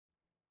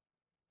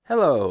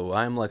Hello,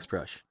 I'm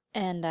Lexbrush,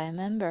 And I'm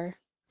Ember.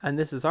 and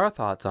this is our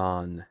thoughts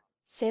on...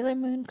 Sailor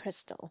Moon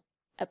Crystal,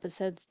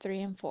 episodes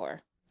 3 and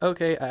 4.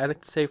 Okay, I'd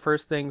like to say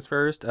first things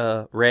first,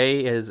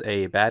 Rei is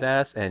a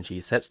badass and she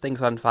sets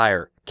things on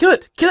fire. Kill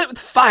it! Kill it with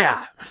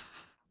fire!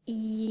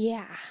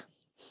 Yeah.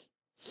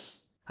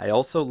 I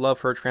also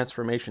love her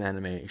transformation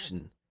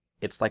animation.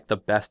 It's like the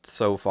best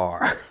so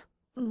far.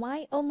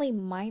 My only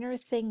minor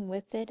thing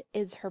with it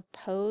is her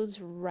pose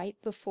right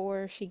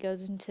before she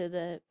goes into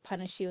the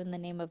punish you in the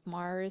name of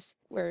Mars,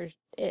 where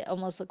it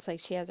almost looks like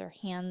she has her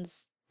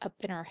hands up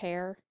in her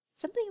hair.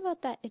 Something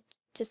about that,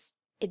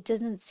 it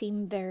doesn't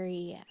seem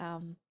very,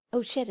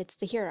 oh shit, it's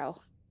the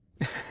hero.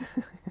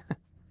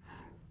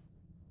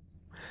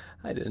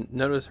 I didn't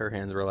notice her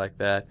hands were like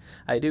that.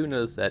 I do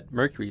notice that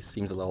Mercury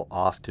seems a little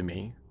off to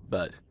me,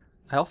 but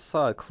I also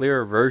saw a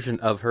clearer version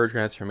of her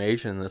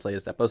transformation in this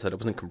latest episode. It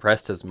wasn't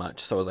compressed as much,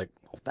 so I was like,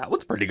 oh, that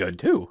one's pretty good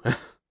too.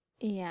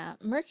 Yeah,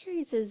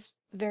 Mercury's is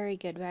very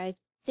good, but I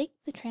think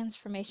the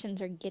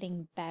transformations are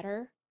getting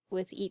better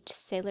with each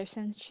Sailor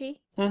Senshi.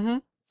 Mm-hmm.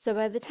 So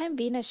by the time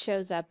Venus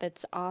shows up,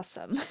 it's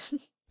awesome.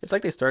 It's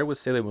like they started with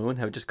Sailor Moon,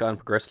 have just gotten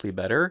progressively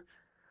better.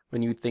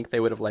 When you think they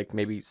would have like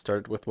maybe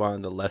started with one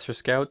of the lesser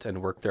scouts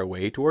and worked their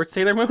way towards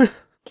Sailor Moon.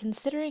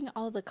 Considering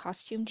all the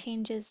costume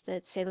changes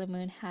that Sailor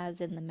Moon has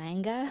in the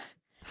manga,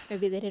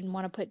 maybe they didn't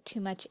want to put too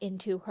much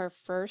into her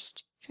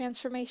first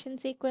transformation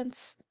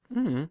sequence.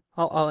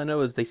 All I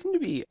know is they seem to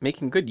be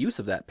making good use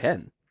of that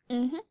pen.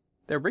 Mm-hmm.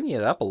 They're bringing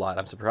it up a lot.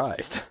 I'm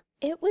surprised.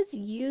 It was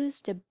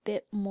used a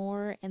bit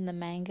more in the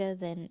manga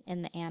than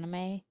in the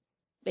anime,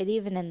 but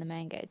even in the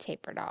manga it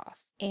tapered off.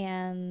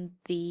 And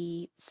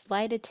the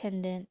flight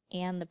attendant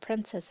and the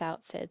princess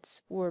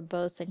outfits were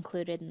both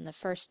included in the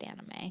first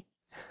anime.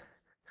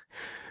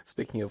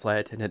 Speaking of flight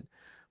attendant,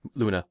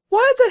 Luna,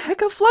 why the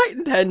heck a flight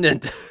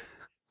attendant?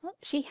 Well,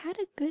 she had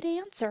a good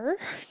answer.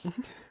 And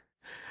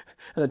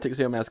then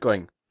Tuxedo Mask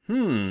going,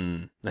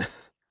 I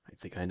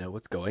think I know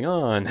what's going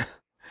on.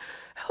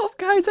 Help,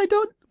 guys, I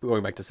don't...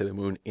 Going back to Sailor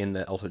Moon in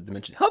the alternate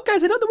dimension. Help,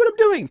 guys, I don't know what I'm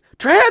doing.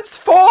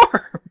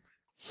 Transform!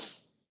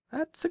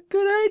 That's a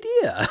good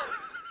idea.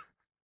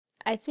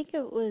 I think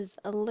it was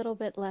a little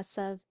bit less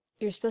of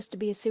you're supposed to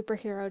be a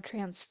superhero,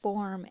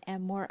 transform,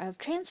 and more of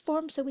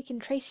transform so we can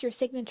trace your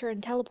signature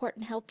and teleport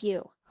and help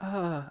you.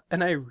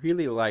 And I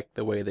really like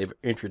the way they've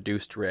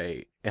introduced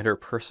Rei and her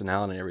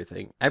personality and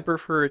everything. I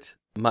prefer it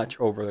much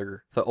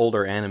over the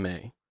older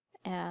anime.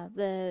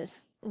 The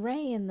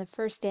Rei in the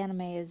first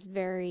anime is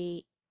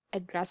very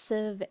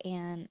aggressive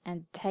and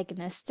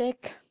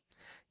antagonistic.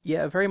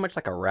 Yeah, very much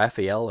like a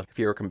Raphael if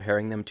you were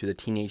comparing them to the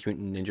Teenage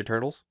Mutant Ninja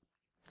Turtles.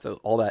 So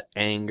all that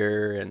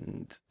anger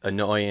and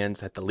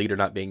annoyance at the leader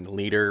not being the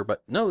leader.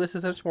 But no, this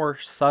is much more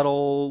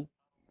subtle.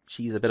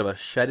 She's a bit of a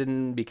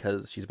shut-in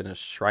because she's been a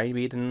shrine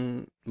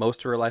maiden most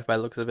of her life by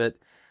the looks of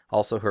it.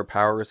 Also, her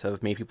powers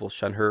have made people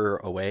shun her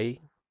away.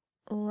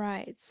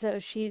 Right, so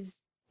she's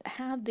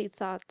had the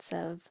thoughts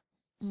of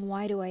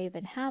why do I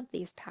even have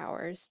these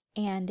powers?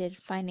 And in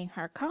finding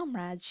her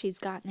comrades, she's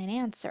gotten an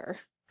answer.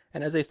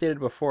 And as I stated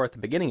before at the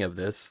beginning of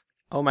this,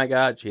 oh my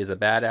god, she is a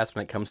badass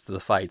when it comes to the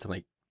fights. I'm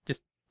like,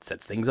 just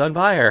sets things on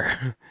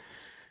fire.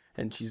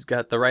 And she's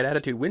got the right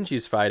attitude when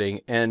she's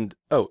fighting. And,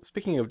 oh,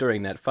 speaking of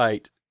during that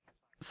fight,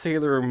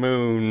 Sailor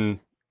Moon,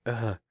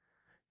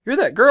 you're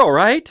that girl,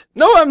 right?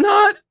 No, I'm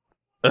not!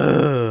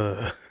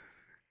 Ugh.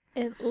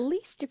 At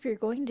least if you're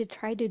going to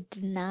try to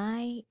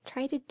deny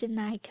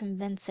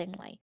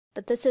convincingly.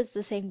 But this is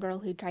the same girl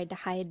who tried to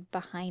hide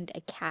behind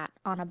a cat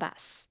on a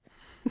bus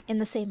in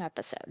the same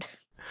episode.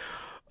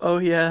 Oh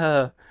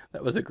yeah,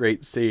 that was a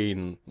great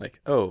scene.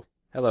 Like, oh,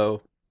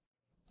 hello,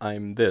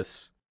 I'm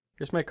this.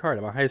 Here's my card,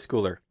 I'm a high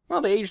schooler.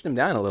 Well, they aged him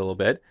down a little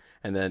bit,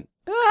 and then,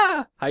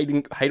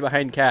 hide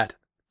behind cat.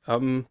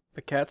 The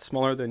cat's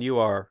smaller than you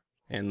are,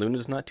 and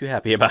Luna's not too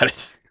happy about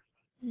it.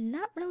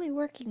 Not really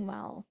working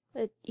well,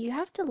 but you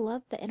have to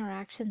love the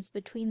interactions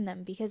between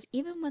them because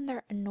even when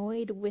they're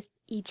annoyed with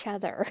each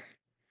other,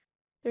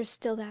 there's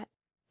still that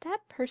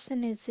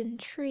person is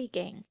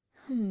intriguing.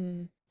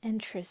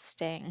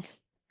 Interesting.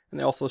 And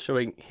they're also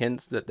showing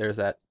hints that there's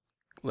that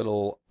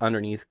little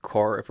underneath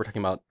core, if we're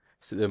talking about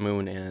the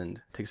moon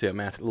and Tuxedo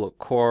Mask, a little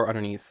core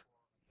underneath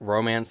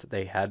romance that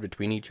they had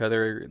between each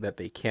other that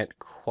they can't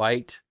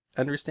quite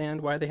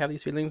understand why they have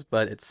these feelings,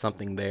 but it's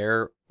something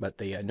there, but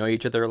they annoy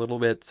each other a little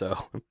bit, so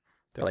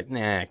they're like,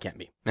 nah, it can't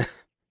be. Not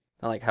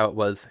like how it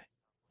was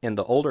in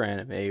the older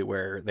anime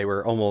where they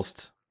were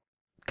almost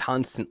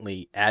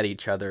constantly at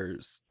each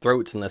other's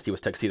throats unless he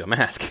was Tuxedo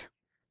Mask.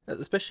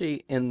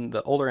 Especially in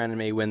the older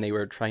anime when they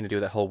were trying to do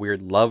that whole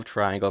weird love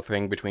triangle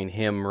thing between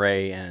him,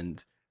 Rei,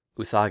 and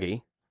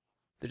Usagi.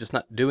 They're just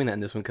not doing that in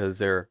this one because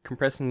they're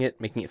compressing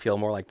it, making it feel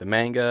more like the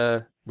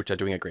manga, which they're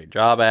doing a great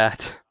job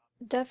at.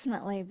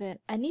 Definitely, but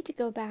I need to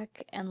go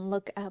back and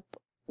look up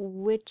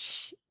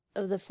which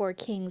of the four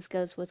kings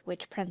goes with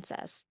which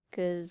princess.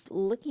 Because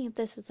looking at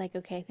this, it's like,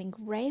 okay, I think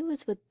Rei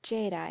was with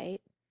Jadeite.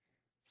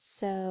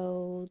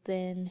 So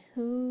then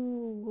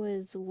who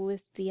was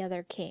with the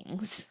other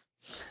kings?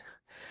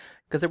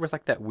 Because there was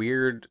like that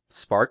weird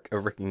spark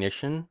of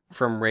recognition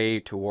from Rey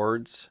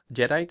towards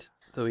Jadeite.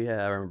 So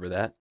yeah, I remember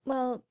that.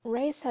 Well,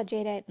 Rey saw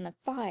Jadeite in the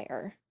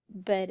fire,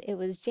 but it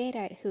was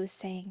Jadeite who was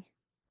saying,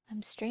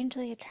 I'm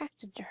strangely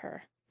attracted to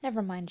her.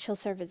 Never mind, she'll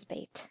serve as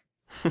bait.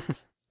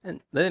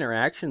 And the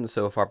interaction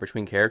so far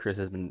between characters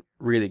has been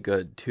really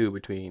good too,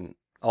 between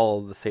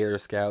all the Sailor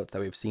Scouts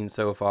that we've seen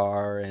so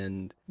far,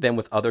 and then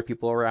with other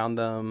people around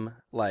them,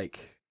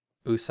 like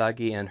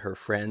Usagi and her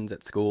friends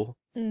at school.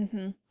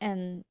 Mm-hmm.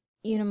 And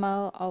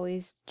Unimo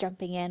always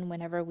jumping in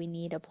whenever we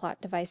need a plot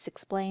device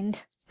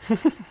explained.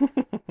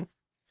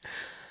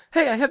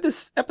 Hey, I have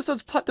this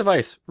episode's plot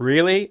device.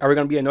 Really? Are we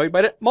going to be annoyed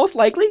by it? Most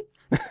likely.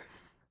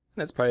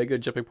 That's probably a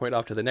good jumping point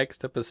off to the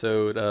next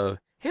episode of,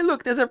 hey,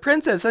 look, there's a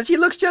princess and she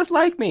looks just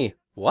like me.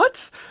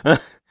 What?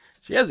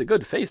 She has a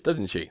good face,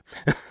 doesn't she?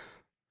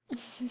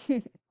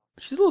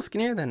 She's a little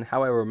skinnier than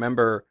how I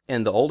remember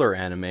in the older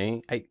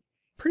anime. I'm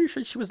pretty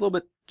sure she was a little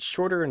bit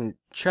shorter and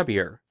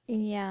chubbier.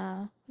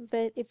 Yeah,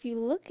 but if you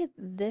look at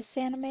this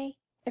anime,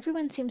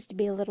 everyone seems to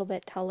be a little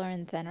bit taller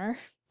and thinner.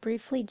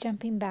 Briefly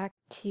jumping back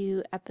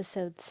to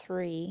episode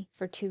 3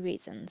 for 2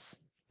 reasons.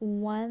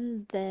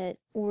 One, that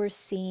we're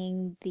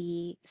seeing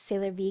the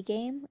Sailor V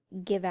game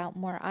give out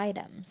more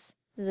items.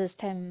 This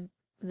time,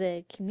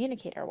 the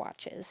communicator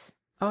watches.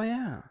 Oh,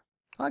 yeah.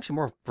 Well, actually,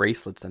 more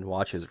bracelets than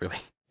watches, really.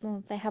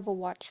 Well, they have a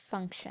watch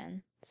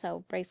function,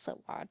 so bracelet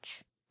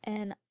watch.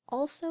 And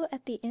also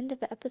at the end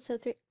of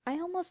episode 3, I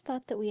almost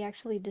thought that we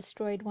actually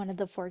destroyed one of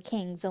the 4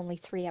 kings only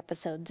 3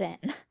 episodes in.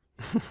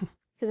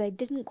 Because I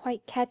didn't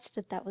quite catch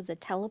that that was a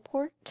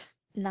teleport,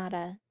 not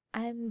a,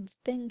 I've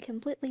been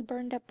completely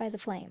burned up by the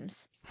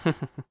flames.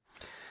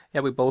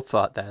 Yeah, we both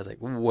thought that. I was like,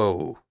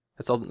 whoa.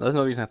 That's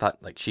no reason I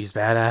thought, like, she's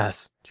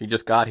badass. She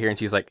just got here and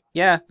she's like,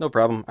 yeah, no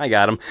problem. I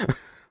got him.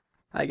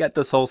 I got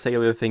this whole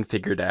sailor thing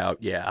figured out.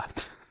 Yeah.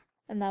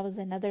 And that was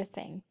another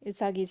thing.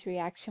 Usagi's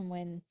reaction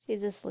when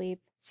she's asleep,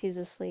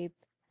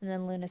 and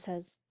then Luna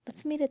says,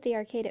 let's meet at the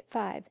arcade at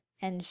 5,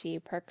 and she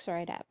perks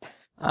right up.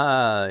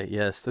 Ah,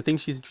 yes. The thing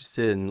she's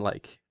interested in,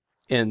 like,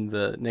 in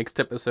the next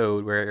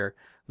episode where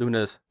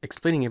Luna's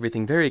explaining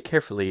everything very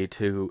carefully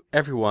to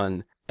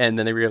everyone, and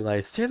then they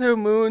realize Sailor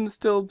Moon's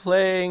still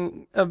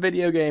playing a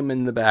video game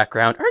in the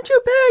background. Aren't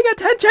you paying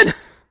attention?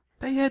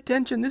 Pay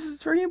attention. This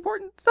is very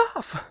important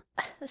stuff.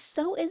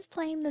 So is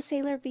playing the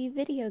Sailor V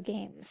video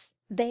games.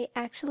 They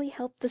actually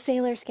help the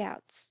Sailor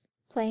Scouts.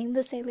 Playing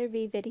the Sailor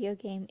V video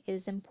game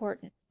is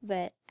important.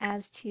 But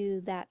as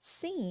to that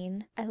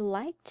scene, I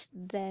liked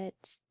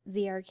that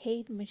the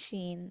arcade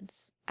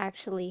machines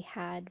actually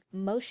had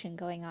motion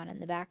going on in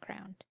the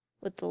background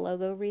with the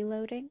logo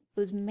reloading. It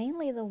was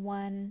mainly the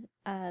one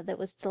that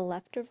was to the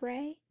left of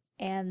Rei,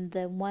 and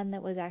the one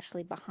that was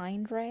actually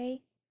behind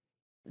Rei.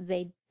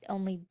 They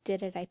only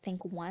did it, I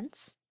think,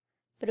 once.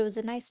 But it was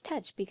a nice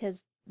touch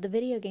because the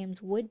video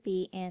games would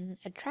be in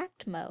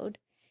attract mode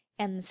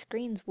and the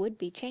screens would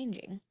be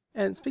changing.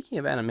 And speaking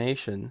of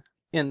animation,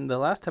 in the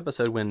last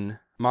episode when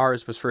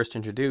Mars was first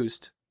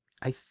introduced,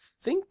 I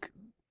think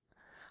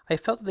I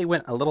felt that they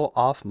went a little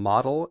off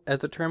model, as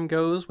the term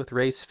goes, with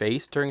Ray's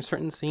face during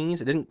certain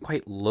scenes. It didn't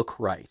quite look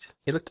right.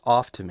 It looked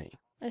off to me.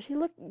 Well, she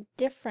looked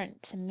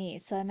different to me,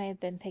 so I may have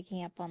been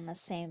picking up on the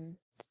same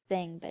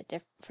thing,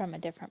 but from a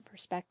different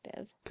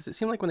perspective. Because it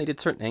seemed like when they did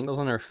certain angles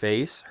on her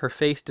face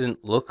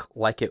didn't look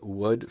like it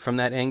would from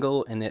that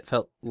angle, and it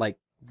felt like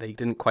they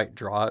didn't quite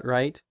draw it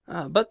right.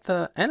 But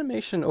the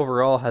animation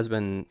overall has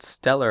been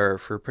stellar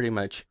for pretty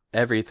much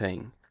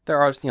everything.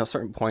 There are,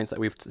 certain points that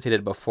we've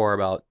stated before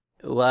about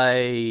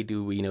why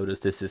do we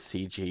notice this is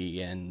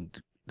CG and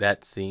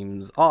that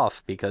seems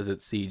off because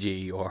it's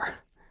CG or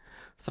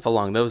stuff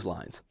along those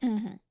lines.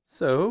 Mm-hmm.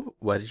 So,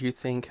 what did you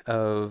think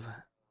of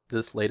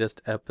this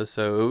latest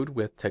episode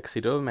with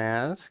Tuxedo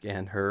Mask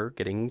and her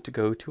getting to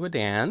go to a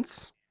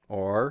dance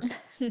or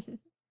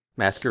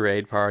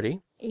masquerade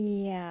party?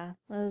 Yeah,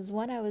 it was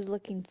one I was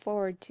looking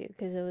forward to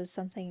because it was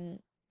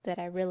something that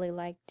I really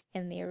liked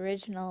in the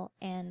original,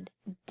 and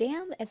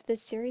damn, if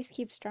this series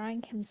keeps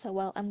drawing him so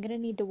well, I'm gonna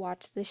need to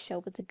watch this show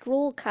with a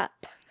drool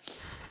cup.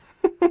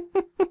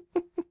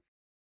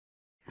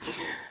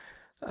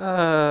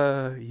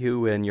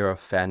 You and your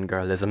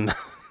fangirlism.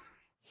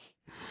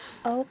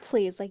 Oh,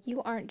 please, like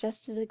you aren't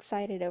just as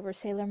excited over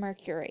Sailor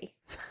Mercury.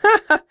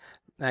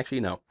 Actually,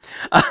 no.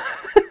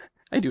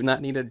 I do not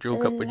need a drool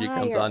cup when she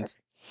comes on.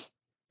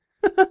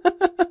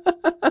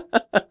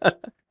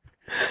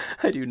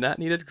 I do not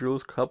need a drool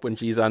cup when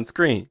she's on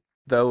screen.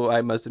 Though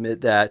I must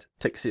admit that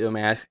Tuxedo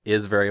Mask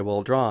is very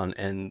well drawn,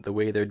 and the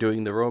way they're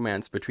doing the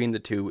romance between the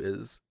two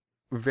is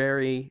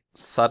very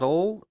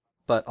subtle,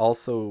 but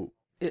also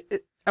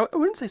I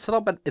wouldn't say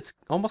subtle, but it's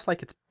almost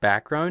like it's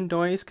background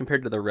noise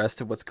compared to the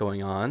rest of what's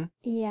going on.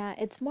 Yeah,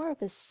 it's more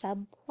of a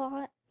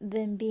subplot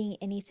than being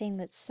anything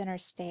that's center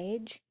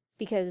stage,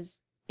 because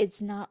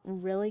it's not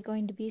really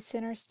going to be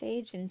center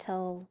stage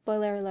until,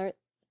 spoiler alert,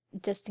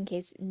 just in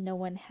case no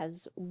one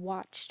has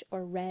watched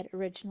or read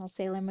original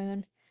Sailor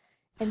Moon,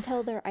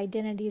 until their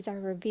identities are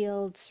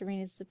revealed.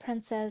 Serena's the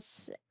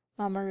princess,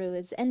 Mamoru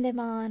is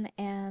Endymion,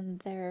 and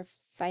their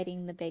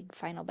fighting the big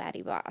final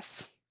baddie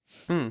boss.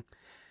 Hmm.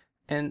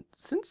 And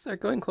since they're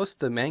going close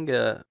to the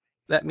manga,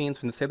 that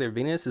means when Sailor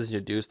Venus is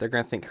introduced, they're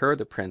going to think her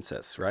the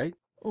princess, right?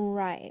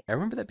 Right. I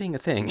remember that being a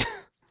thing.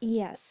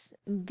 Yes,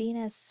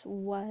 Venus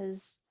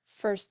was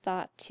first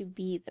thought to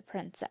be the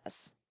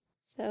princess.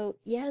 So,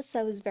 yes,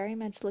 I was very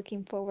much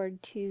looking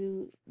forward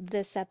to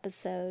this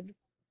episode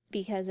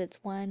because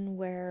it's one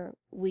where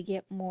we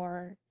get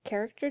more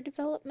character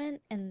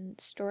development and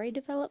story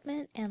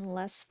development and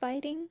less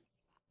fighting.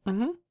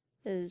 Mm-hmm.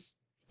 Is,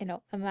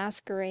 a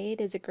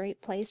masquerade is a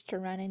great place to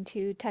run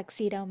into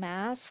Tuxedo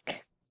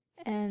Mask.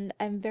 And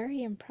I'm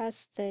very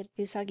impressed that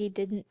Usagi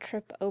didn't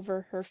trip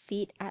over her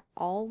feet at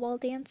all while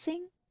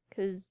dancing,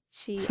 because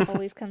she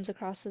always comes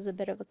across as a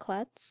bit of a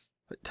klutz.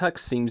 But Tux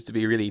seems to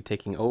be really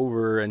taking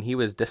over, and he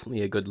was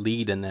definitely a good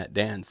lead in that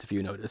dance, if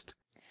you noticed.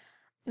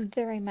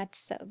 Very much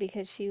so,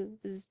 because she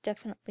was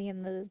definitely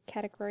in the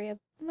category of,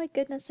 oh my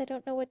goodness, I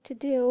don't know what to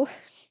do.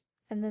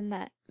 And then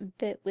that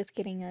bit with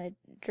getting a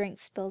drink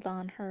spilled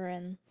on her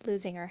and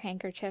losing her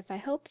handkerchief. I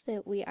hope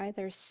that we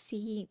either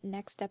see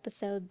next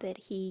episode that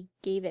he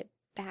gave it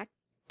back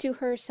to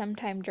her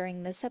sometime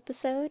during this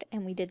episode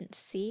and we didn't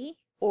see,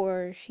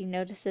 or she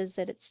notices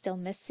that it's still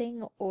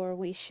missing, or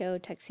we show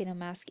Tuxedo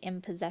Mask in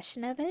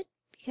possession of it,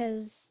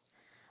 because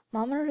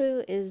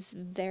Mamoru is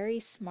very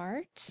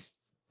smart,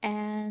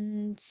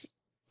 and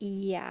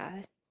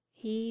yeah,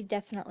 he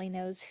definitely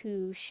knows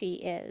who she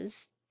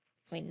is.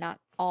 I mean, not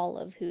all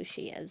of who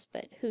she is,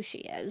 but who she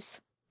is.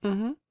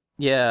 Mm-hmm.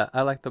 Yeah,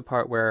 I like the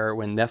part where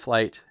when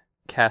Nephlite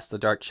casts the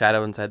dark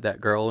shadow inside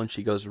that girl and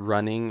she goes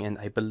running, and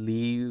I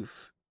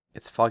believe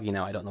it's foggy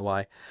now, I don't know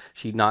why.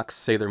 She knocks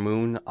Sailor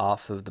Moon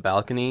off of the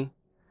balcony,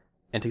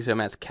 and Tuxedo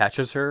Mask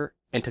catches her,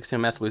 and Tuxedo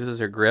Mask loses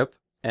her grip,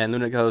 and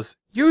Luna goes,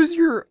 "Use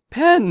your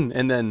pen!"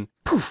 And then,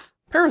 poof,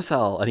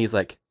 parasol! And he's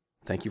like,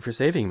 "Thank you for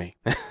saving me."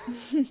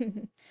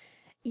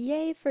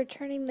 Yay for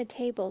turning the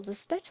tables,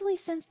 especially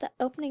since the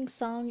opening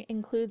song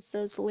includes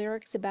those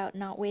lyrics about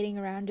not waiting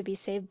around to be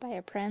saved by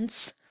a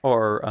prince.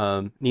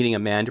 Or needing a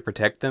man to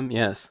protect them.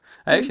 Yes.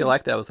 I actually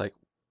liked that. I was like,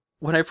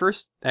 when I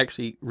first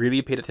actually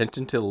really paid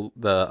attention to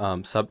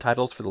the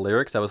subtitles for the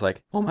lyrics, I was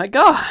like, oh my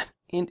god!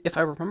 And if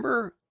I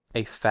remember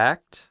a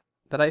fact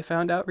that I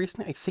found out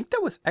recently, I think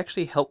that was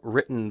actually helped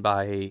written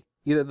by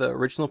either the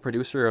original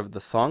producer of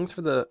the songs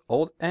for the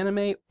old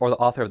anime or the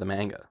author of the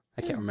manga.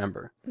 I can't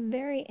remember.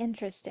 Very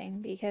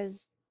interesting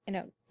because,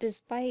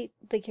 despite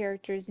the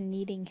characters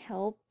needing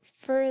help,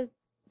 for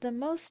the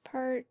most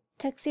part,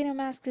 Tuxedo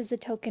Mask is a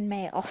token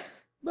male.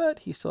 But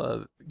he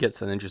still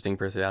gets an interesting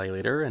personality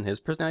later, and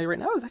his personality right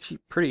now is actually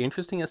pretty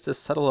interesting. It's this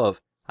subtle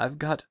of, I've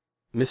got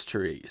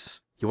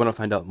mysteries. You want to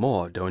find out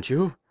more, don't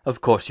you?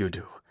 Of course you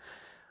do.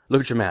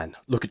 Look at your man.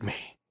 Look at me.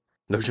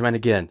 Look at your man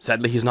again.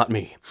 Sadly, he's not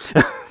me.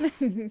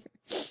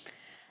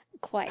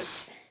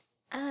 Quite.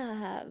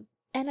 And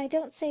I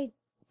don't say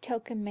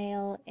token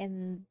male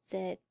in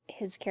that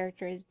his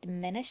character is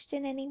diminished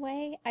in any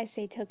way. I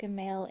say token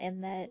male in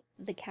that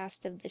the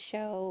cast of the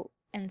show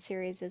and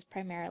series is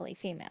primarily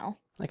female.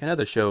 Like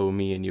another show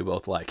me and you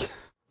both like.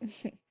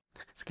 I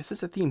guess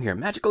it's a theme here.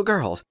 Magical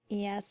girls.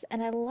 Yes,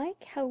 and I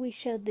like how we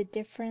showed the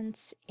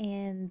difference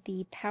in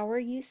the power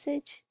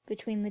usage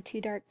between the two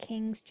Dark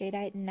Kings,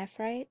 Jadeite and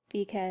Nephrite,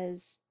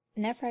 because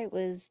Nephrite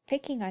was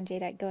picking on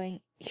Jadeite going,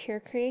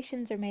 your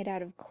creations are made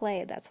out of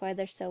clay, that's why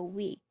they're so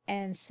weak.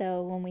 And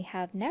so when we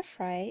have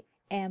Nephrite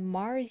and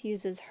Mars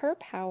uses her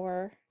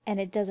power and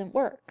it doesn't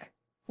work.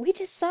 We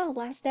just saw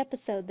last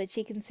episode that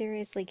she can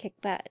seriously kick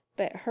butt,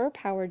 but her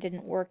power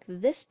didn't work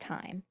this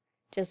time,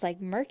 just like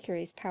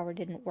Mercury's power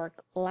didn't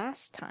work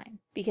last time,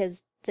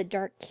 because the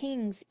Dark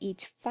Kings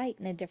each fight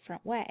in a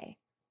different way.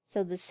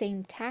 So the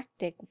same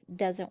tactic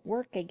doesn't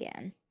work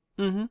again.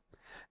 Mm-hmm.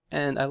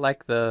 And I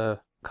like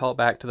the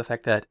callback to the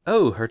fact that,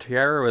 oh, her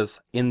tiara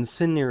was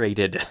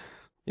incinerated.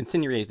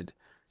 Incinerated.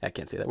 I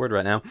can't say that word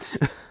right now.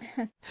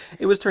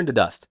 It was turned to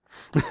dust.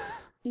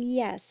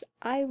 Yes,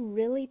 I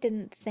really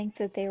didn't think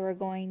that they were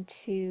going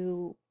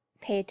to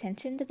pay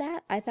attention to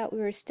that. I thought we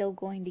were still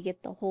going to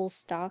get the whole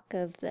stock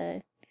of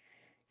the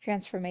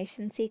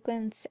transformation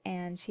sequence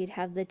and she'd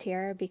have the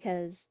tiara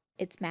because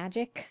it's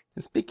magic.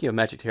 And speaking of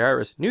magic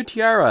tiaras, new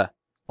tiara.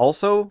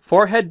 Also,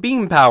 forehead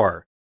beam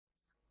power.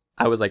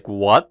 I was like,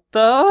 what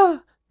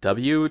the?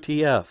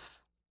 WTF.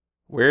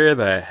 Where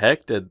the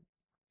heck did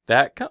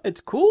that come?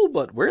 It's cool,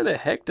 but where the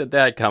heck did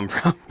that come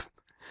from?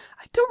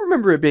 I don't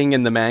remember it being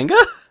in the manga.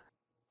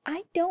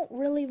 I don't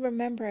really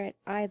remember it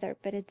either,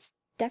 but it's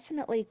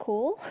definitely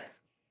cool.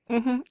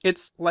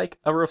 It's like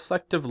a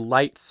reflective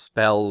light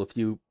spell if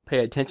you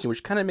pay attention,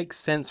 which kind of makes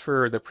sense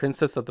for the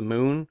Princess of the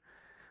Moon,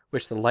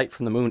 which the light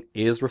from the moon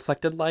is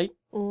reflected light.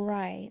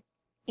 Right.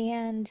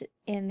 And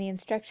in the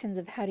instructions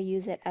of how to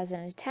use it as an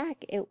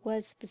attack, it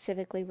was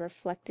specifically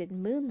reflected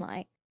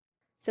moonlight.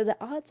 So the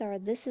odds are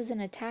this is an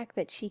attack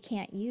that she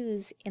can't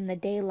use in the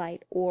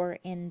daylight or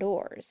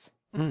indoors.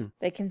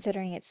 But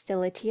considering it's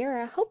still a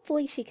tiara,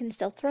 hopefully she can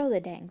still throw the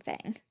dang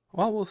thing.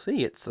 Well, we'll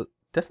see. It's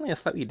definitely a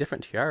slightly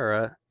different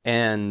tiara,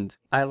 and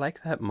I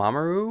like that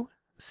Mamoru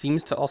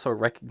seems to also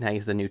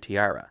recognize the new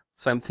tiara.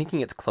 So I'm thinking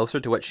it's closer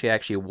to what she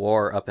actually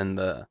wore up in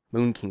the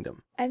Moon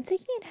Kingdom. I'm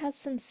thinking it has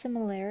some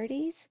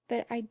similarities,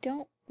 but I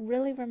don't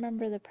really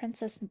remember the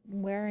princess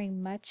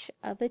wearing much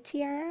of a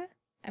tiara.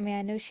 I mean,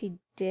 I know she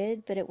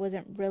did, but it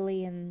wasn't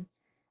really in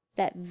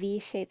that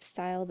V-shaped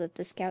style that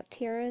the scout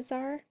tiaras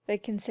are.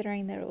 But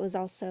considering that it was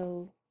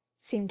also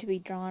seemed to be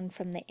drawn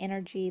from the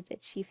energy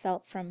that she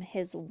felt from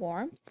his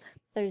warmth,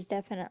 there's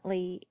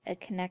definitely a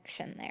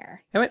connection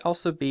there. It might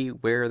also be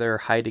where they're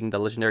hiding the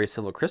legendary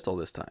silver crystal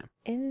this time.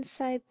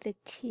 Inside the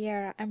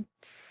tiara, I'm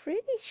pretty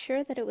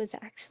sure that it was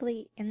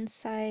actually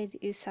inside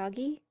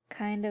Usagi,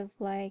 kind of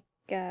like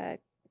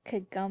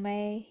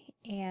Kagome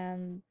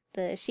and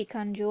the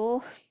Shikon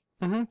jewel.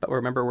 But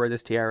remember where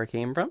this tiara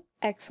came from?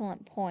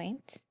 Excellent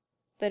point.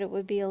 But it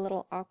would be a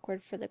little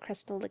awkward for the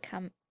crystal to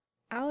come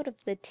out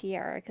of the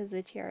tiara because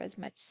the tiara is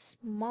much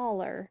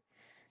smaller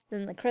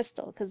than the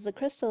crystal, because the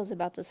crystal is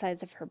about the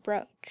size of her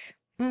brooch.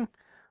 Well,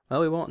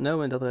 we won't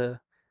know until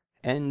the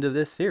end of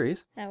this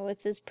series. Now,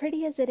 with as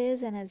pretty as it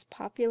is and as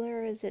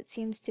popular as it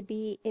seems to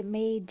be, it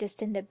may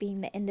just end up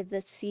being the end of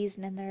this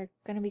season and they're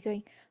going to be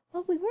going,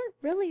 well, we weren't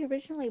really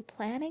originally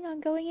planning on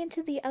going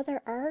into the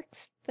other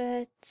arcs,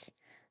 but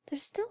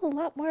there's still a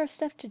lot more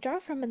stuff to draw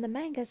from in the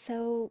manga,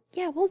 so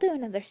yeah, we'll do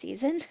another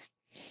season.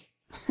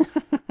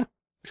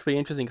 Which will be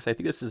interesting because I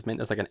think this is meant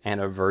as like an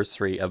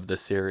anniversary of the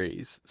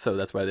series. So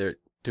that's why they're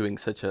doing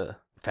such a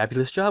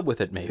fabulous job with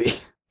it, maybe.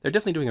 They're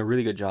definitely doing a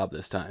really good job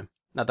this time.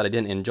 Not that I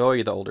didn't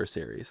enjoy the older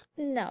series.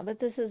 No, but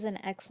this is an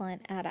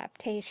excellent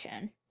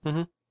adaptation.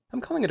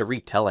 I'm calling it a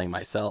retelling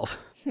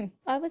myself.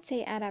 I would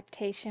say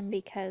adaptation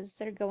because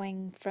they're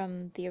going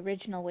from the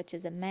original, which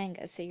is a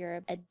manga, so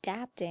you're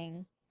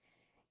adapting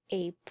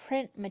a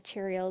print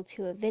material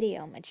to a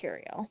video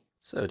material.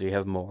 So do you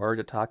have more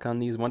to talk on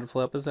these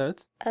wonderful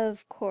episodes?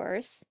 Of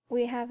course,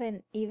 we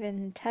haven't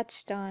even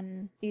touched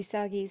on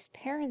Usagi's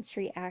parents'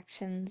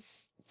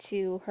 reactions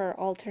to her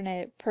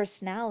alternate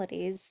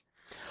personalities.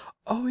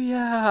 Oh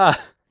yeah!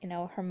 You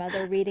know, her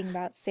mother reading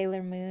about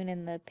Sailor Moon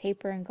in the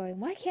paper and going,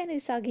 why can't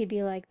Usagi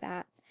be like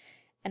that?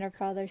 And her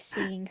father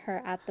seeing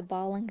her at the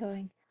ball and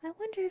going, I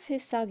wonder if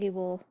Usagi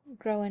will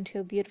grow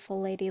into a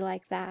beautiful lady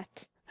like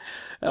that.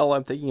 All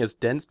I'm thinking is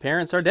dense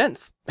parents are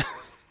dense.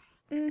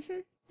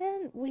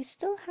 And we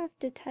still have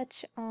to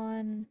touch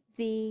on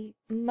the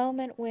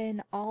moment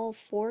when all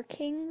four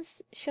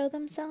kings show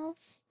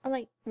themselves. I'm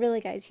like, really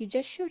guys, you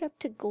just showed up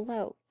to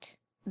gloat.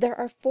 There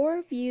are 4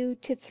 of you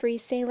to 3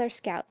 Sailor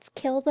Scouts.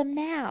 Kill them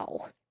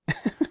now.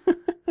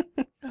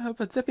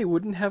 But Zippy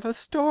wouldn't have a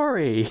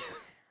story.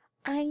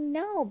 I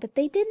know, but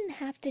they didn't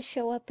have to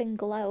show up and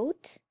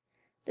gloat.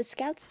 The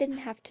Scouts didn't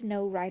have to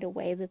know right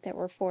away that there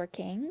were 4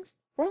 kings.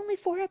 We're only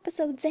 4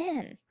 episodes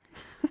in.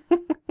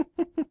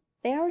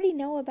 They already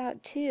know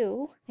about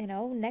 2. You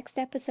know, next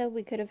episode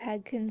we could have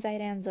had Kunzite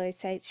and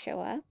Zoisite show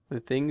up.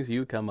 The things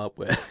you come up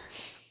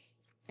with.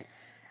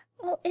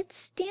 Well, it's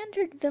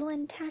standard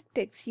villain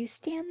tactics. You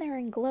stand there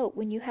and gloat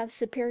when you have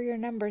superior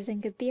numbers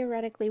and could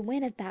theoretically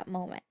win at that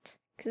moment.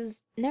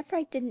 Because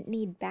Nephrite didn't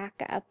need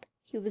backup.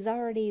 He was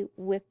already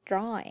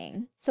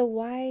withdrawing. So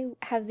why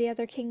have the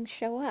other kings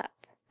show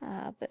up?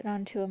 But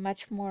on to a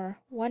much more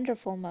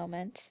wonderful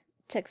moment.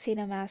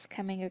 Tuxedo Mask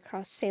coming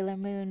across Sailor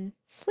Moon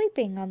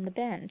sleeping on the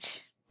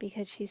bench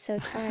because she's so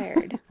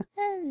tired.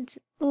 And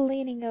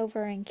leaning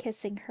over and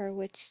kissing her,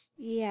 which,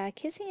 yeah,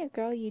 kissing a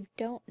girl you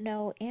don't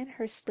know in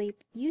her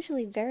sleep,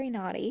 usually very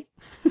naughty.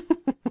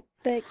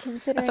 But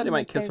considering I thought he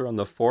might kiss her on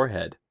the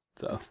forehead,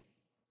 so.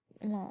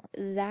 Well,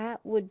 that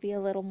would be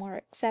a little more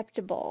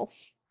acceptable.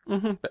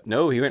 But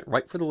no, he went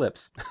right for the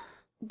lips.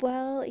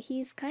 Well,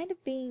 he's kind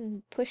of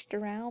being pushed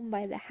around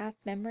by the half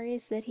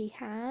memories that he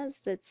has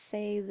that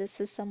say this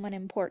is someone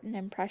important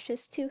and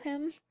precious to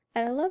him.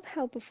 And I love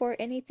how before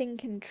anything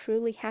can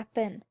truly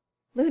happen,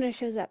 Luna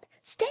shows up.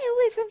 Stay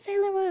away from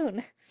Sailor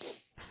Moon!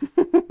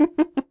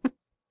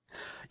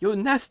 You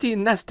nasty,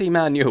 nasty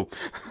man, you!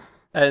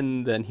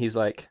 And then he's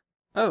like,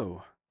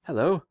 oh,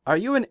 hello. Are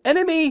you an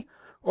enemy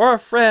or a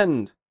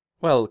friend?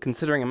 Well,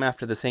 considering I'm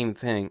after the same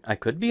thing, I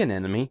could be an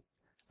enemy.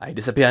 I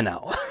disappear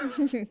now.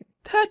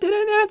 That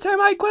didn't answer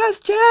my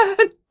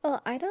question!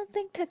 Well, I don't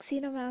think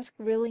Tuxedo Mask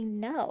really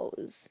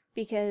knows,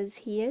 because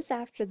he is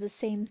after the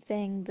same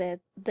thing that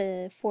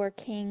the 4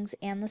 kings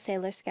and the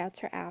Sailor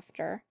Scouts are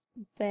after,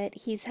 but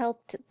he's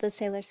helped the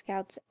Sailor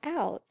Scouts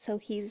out, so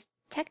he's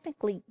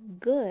technically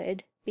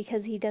good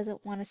because he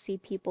doesn't want to see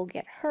people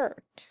get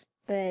hurt.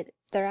 But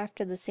they're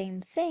after the same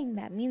thing,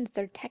 that means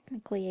they're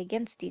technically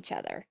against each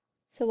other.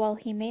 So while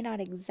he may not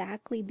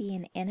exactly be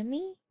an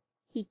enemy,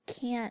 he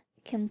can't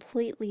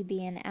completely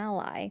be an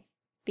ally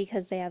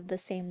because they have the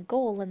same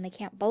goal and they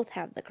can't both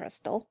have the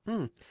crystal.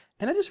 And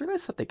I just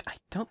realized something. I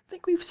don't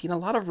think we've seen a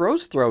lot of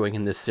rose throwing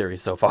in this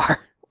series so far.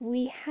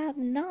 We have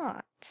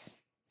not.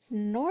 So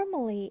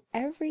normally,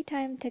 every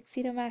time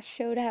Tuxedo Mask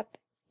showed up,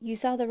 you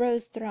saw the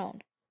rose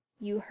thrown,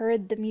 you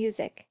heard the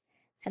music,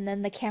 and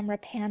then the camera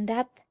panned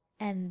up,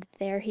 and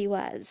there he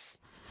was.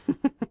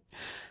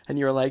 And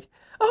you're like,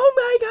 oh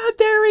my god,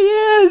 there he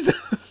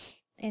is!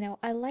 You know,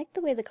 I like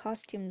the way the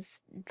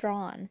costume's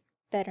drawn.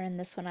 better in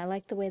this one. I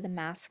like the way the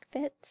mask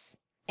fits,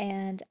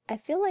 and I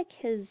feel like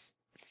his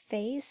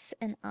face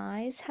and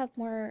eyes have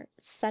more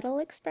subtle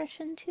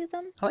expression to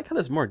them. I like how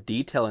there's more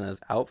detail in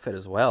his outfit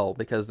as well,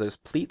 because there's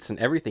pleats and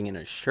everything in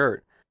his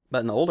shirt. But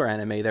in the older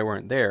anime, they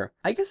weren't there.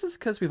 I guess it's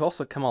because we've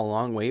also come a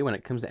long way when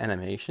it comes to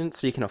animation,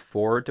 so you can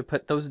afford to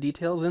put those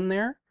details in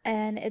there.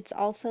 And it's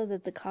also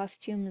that the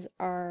costumes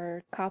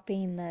are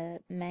copying the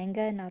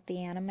manga, not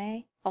the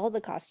anime. All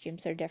the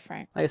costumes are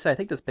different. Like I said, I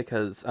think that's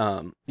because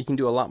you can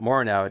do a lot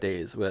more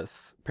nowadays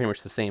with pretty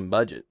much the same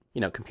budget.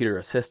 Computer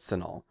assists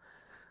and all.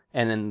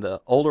 And in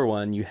the older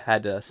one, you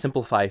had to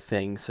simplify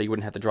things so you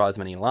wouldn't have to draw as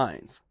many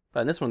lines.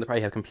 But in this one, they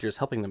probably have computers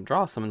helping them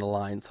draw some of the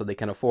lines so they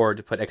can afford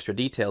to put extra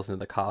details into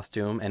the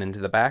costume and into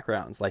the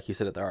backgrounds, like you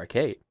said at the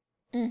arcade.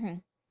 Mm-hmm.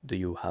 Do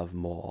you have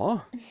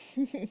more?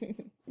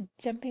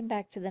 Jumping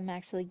back to them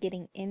actually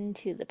getting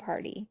into the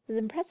party, it was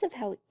impressive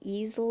how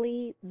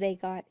easily they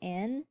got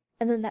in.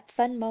 And then that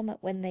fun moment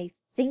when they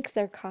think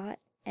they're caught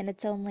and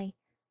it's only,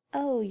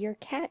 oh, your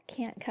cat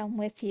can't come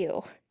with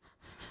you.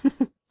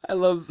 I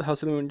love how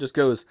Sailor Moon just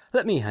goes,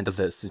 let me handle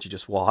this, and she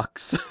just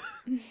walks.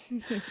 And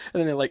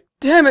then they're like,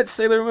 damn it,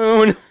 Sailor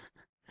Moon!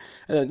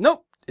 And then,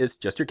 nope, it's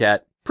just your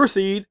cat.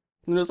 Proceed.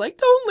 And it was like,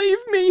 don't leave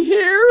me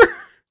here!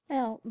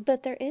 No,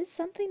 but there is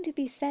something to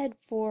be said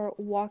for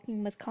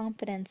walking with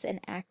confidence and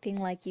acting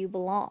like you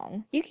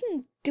belong. You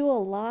can do a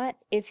lot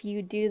if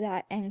you do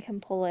that and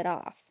can pull it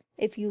off.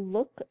 If you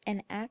look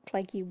and act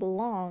like you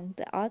belong,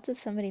 the odds of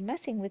somebody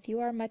messing with you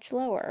are much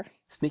lower.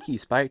 Sneaky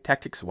Spy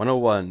Tactics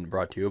 101,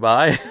 brought to you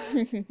by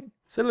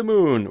Sailor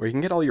Moon, where you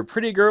can get all your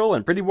pretty girl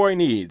and pretty boy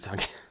needs.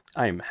 Okay,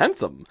 I'm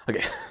handsome.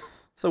 Okay,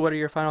 so what are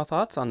your final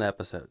thoughts on the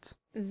episodes?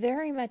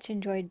 Very much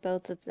enjoyed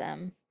both of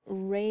them.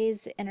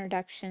 Rei's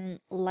introduction,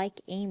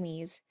 like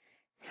Amy's,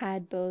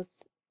 had both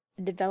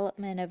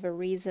development of a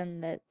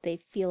reason that they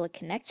feel a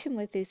connection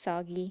with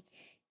Usagi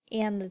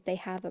and that they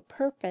have a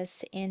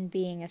purpose in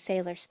being a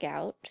Sailor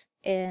Scout.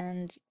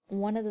 And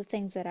one of the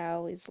things that I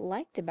always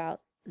liked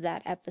about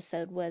that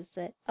episode was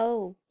that,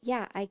 oh,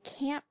 yeah, I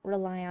can't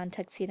rely on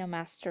Tuxedo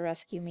Mask to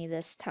rescue me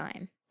this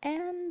time.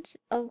 And,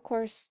 of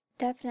course,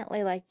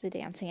 definitely like the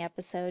dancing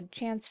episode,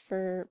 chance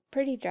for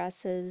pretty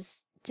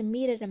dresses, to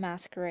meet at a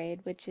masquerade,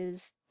 which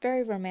is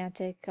very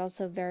romantic,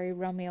 also very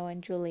Romeo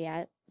and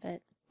Juliet,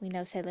 but we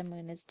know Sailor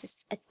Moon is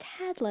just a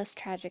tad less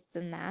tragic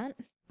than that.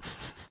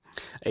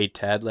 A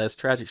tad less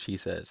tragic, she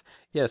says.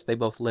 Yes, they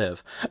both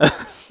live.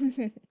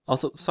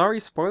 Also, sorry,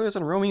 spoilers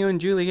on Romeo and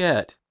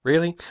Juliet.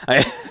 Really?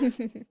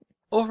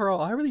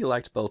 Overall, I really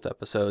liked both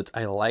episodes.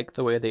 I like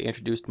the way they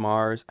introduced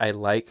Mars. I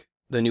like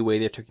the new way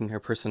they're taking her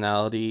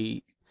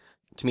personality.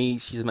 To me,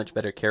 she's a much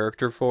better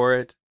character for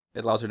it.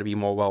 It allows her to be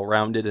more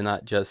well-rounded and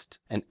not just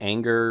an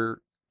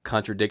anger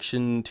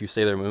contradiction to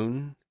Sailor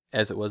Moon,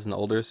 as it was in the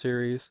older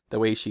series. The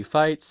way she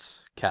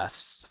fights,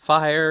 casts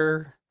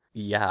fire,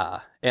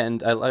 yeah.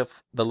 And I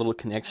love the little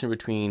connection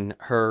between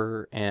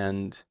her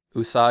and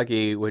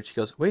Usagi, which she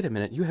goes, wait a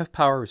minute, you have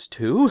powers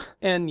too?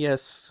 And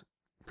yes,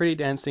 pretty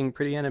dancing,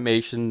 pretty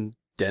animation,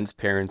 dense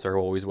parents are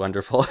always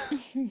wonderful.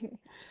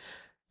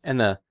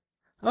 And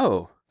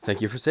oh,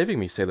 thank you for saving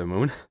me, Sailor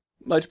Moon.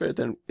 Much better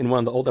than in one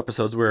of the old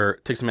episodes where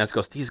Tuxedo Mask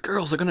goes, these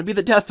girls are going to be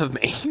the death of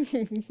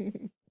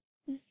me.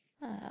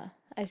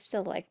 I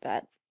still like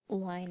that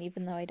line,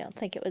 even though I don't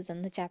think it was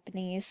in the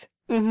Japanese.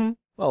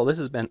 Well, this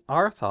has been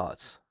our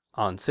thoughts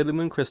on Sailor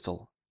Moon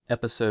Crystal,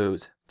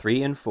 episodes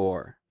 3 and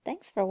 4.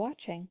 Thanks for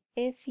watching.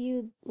 If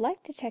you'd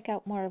like to check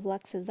out more of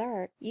Lux's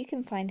art, you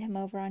can find him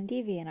over on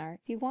Deviantart.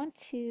 If you want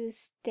to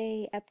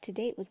stay up to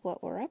date with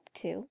what we're up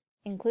to,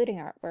 including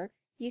artwork,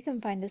 you can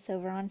find us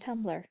over on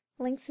Tumblr.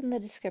 Links in the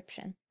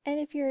description. And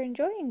if you're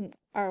enjoying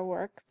our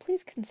work,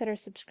 please consider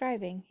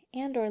subscribing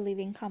and or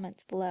leaving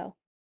comments below.